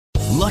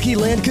Lucky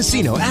Land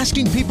Casino,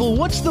 asking people,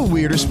 what's the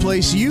weirdest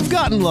place you've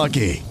gotten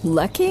lucky?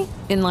 Lucky?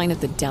 In line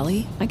at the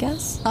deli, I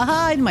guess?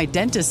 Aha, in my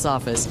dentist's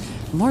office.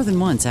 More than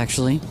once,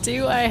 actually.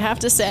 Do I have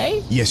to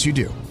say? Yes, you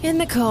do. In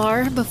the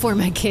car before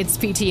my kids'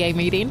 PTA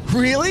meeting.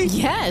 Really?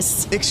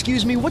 Yes.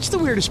 Excuse me, what's the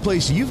weirdest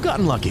place you've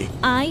gotten lucky?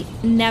 I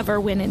never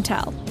win and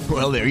tell.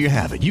 Well, there you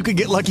have it. You can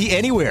get lucky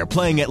anywhere,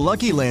 playing at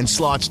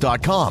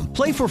LuckyLandSlots.com.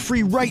 Play for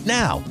free right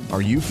now.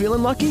 Are you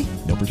feeling lucky?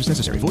 No purchase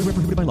necessary. Void where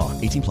prohibited by law.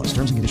 18 plus.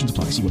 Terms and conditions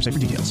apply. See website for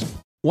details.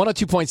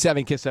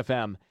 102.7 KISS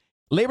FM.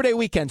 Labor Day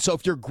weekend. So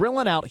if you're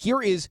grilling out,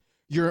 here is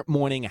your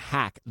morning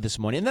hack this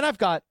morning. And then I've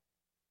got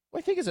what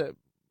I think is a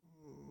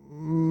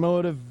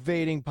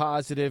motivating,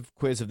 positive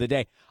quiz of the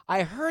day.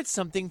 I heard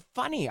something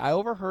funny. I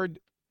overheard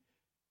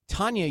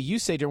Tanya, you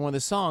say during one of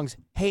the songs,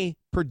 hey,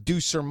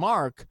 producer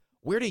Mark,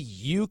 where do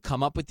you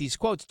come up with these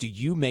quotes? Do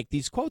you make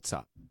these quotes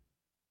up?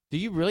 Do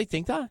you really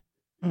think that?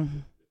 Mm-hmm.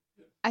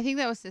 I think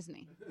that was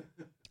Sisney.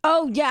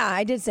 Oh, yeah,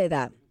 I did say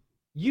that.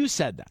 You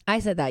said that. I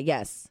said that,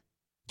 yes.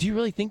 Do you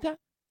really think that?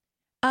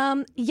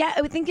 Yeah,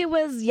 I think it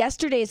was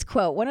yesterday's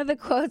quote. One of the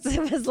quotes, it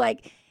was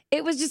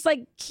just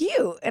like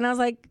cute. And I was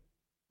like,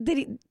 did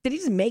he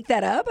just make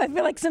that up? I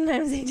feel like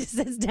sometimes he just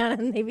sits down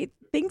and maybe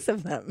thinks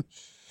of them.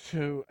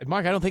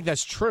 Mark, I don't think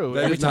that's true.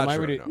 That Every is time not I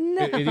true, read it,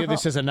 no. it either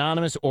says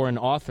anonymous or an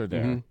author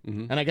there.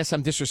 Mm-hmm. And I guess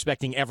I'm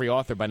disrespecting every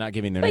author by not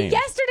giving their But name.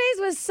 yesterday's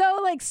was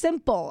so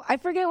simple. I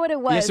forget what it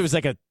was. Yes, it was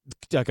like a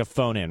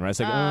phone in, right? It's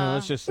like,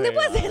 let's just say, It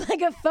wasn't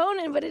like a phone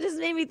in, but it just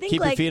made me think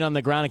keep your feet on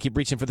the ground and keep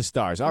reaching for the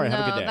stars. All right,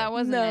 have a good day. That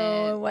wasn't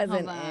No, it. it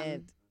wasn't Hold on.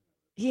 it.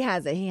 He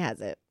has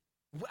it.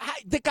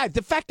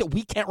 The fact that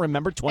we can't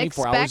remember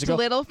 24 hours Expect ago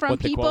little from what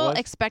the quote people, was?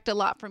 expect a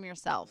lot from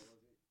yourself.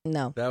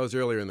 No. That was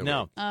earlier in the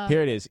week. No,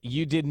 here it is.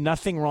 You did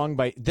nothing wrong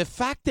by the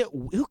fact that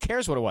who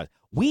cares what it was?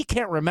 We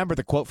can't remember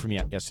the quote from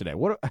yesterday.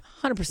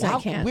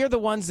 100% can't. We're the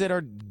ones that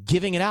are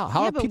giving it out.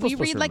 How yeah, are but people we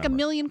supposed read to like a remember?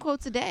 million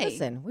quotes a day.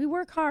 Listen, we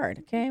work hard,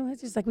 okay?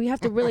 It's just we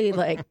have to really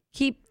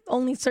keep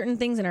only certain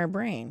things in our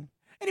brain.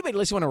 Anybody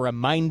listen want to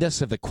remind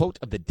us of the quote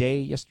of the day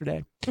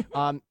yesterday?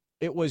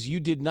 It was, you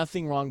did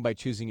nothing wrong by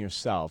choosing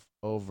yourself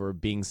over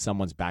being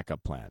someone's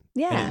backup plan.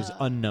 Yeah. And it was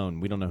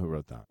unknown. We don't know who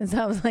wrote that. And so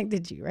I was like,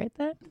 did you write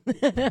that?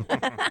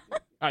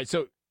 All right,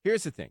 so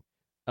here's the thing.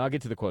 I'll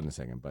get to the quote in a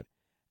second, but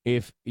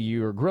if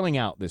you're grilling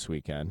out this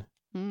weekend,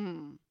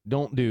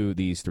 don't do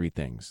these three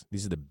things.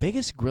 These are the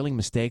biggest grilling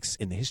mistakes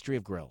in the history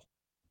of grill.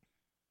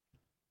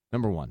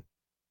 Number one,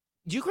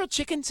 do you grill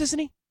chicken,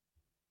 Sissany?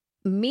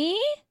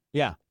 Me?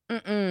 Yeah.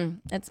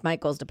 That's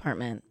Michael's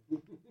department.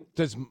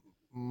 Does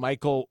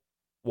Michael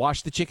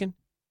wash the chicken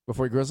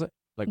before he grills it?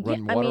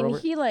 Run water over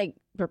it? He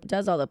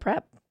does all the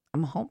prep.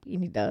 I'm hoping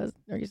he does.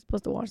 Are you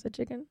supposed to wash the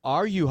chicken?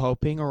 Are you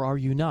hoping or are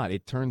you not?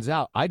 It turns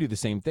out I do the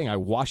same thing. I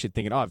wash it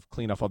thinking, I've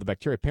cleaned off all the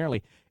bacteria.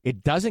 Apparently,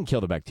 it doesn't kill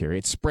the bacteria.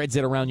 It spreads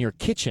it around your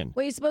kitchen.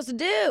 What are you supposed to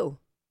do?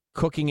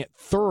 Cooking it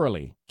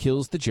thoroughly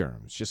kills the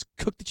germs. Just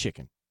cook the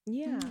chicken.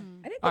 Yeah. I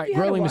didn't think All right, you had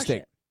to grilling wash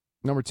mistake. it.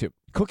 Number two,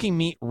 cooking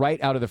meat right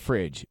out of the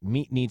fridge.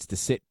 Meat needs to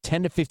sit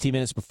 10 to 15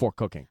 minutes before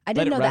cooking. I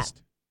didn't let it know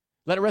rest.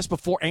 Let it rest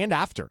before and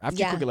after. After you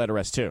Yeah. cook it, let it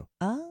rest too.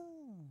 Oh.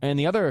 And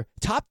the other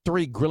top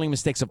three grilling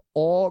mistakes of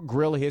all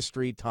grill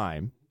history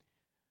time,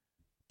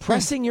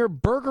 pressing your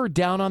burger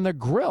down on the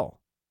grill.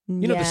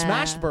 You know, the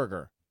smash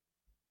burger.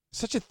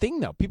 Such a thing,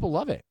 though. People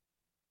love it.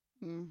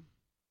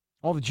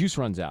 All the juice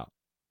runs out.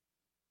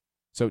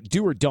 So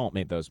do or don't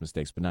make those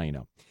mistakes, but now you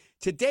know.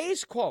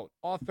 Today's quote,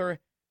 author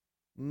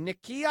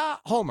Nikia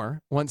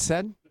Homer once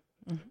said,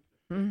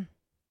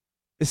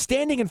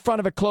 standing in front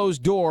of a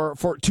closed door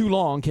for too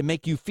long can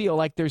make you feel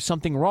like there's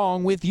something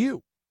wrong with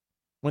you,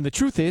 when the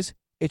truth is,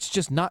 it's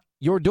just not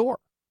your door.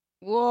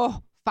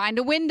 Whoa. Find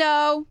a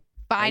window.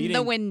 Find the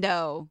didn't-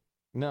 window.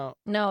 No.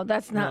 No,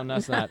 that's not. No,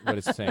 that's not what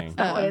it's saying.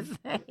 No, it's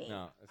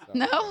No, it's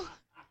not. No?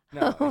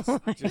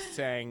 No, it's just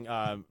saying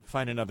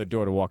find another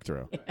door to walk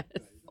through.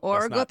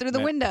 Or That's go not through the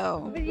meant-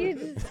 window.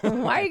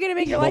 Why are you going to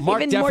make your Well, life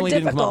Mark even more definitely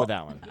didn't come up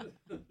difficult? with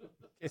that one.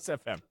 It's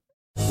FM.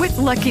 With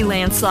Lucky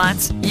Land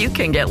Slots, you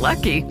can get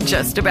lucky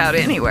just about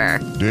anywhere.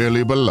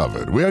 Dearly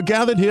beloved, we are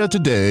gathered here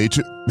today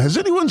to... Has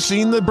anyone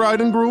seen the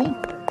bride and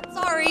groom?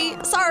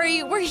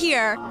 Sorry, we're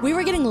here. We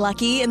were getting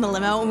lucky in the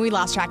limo and we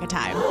lost track of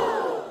time.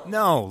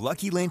 No,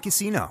 Lucky Land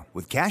Casino,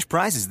 with cash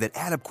prizes that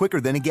add up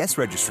quicker than a guest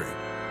registry.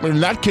 In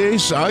that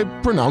case, I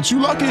pronounce you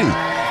lucky.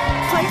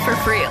 Play for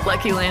free at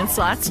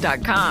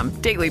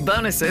LuckyLandSlots.com. Daily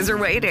bonuses are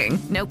waiting.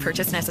 No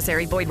purchase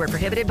necessary. Void where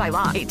prohibited by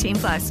law.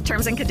 18+.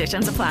 Terms and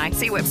conditions apply.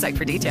 See website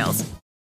for details.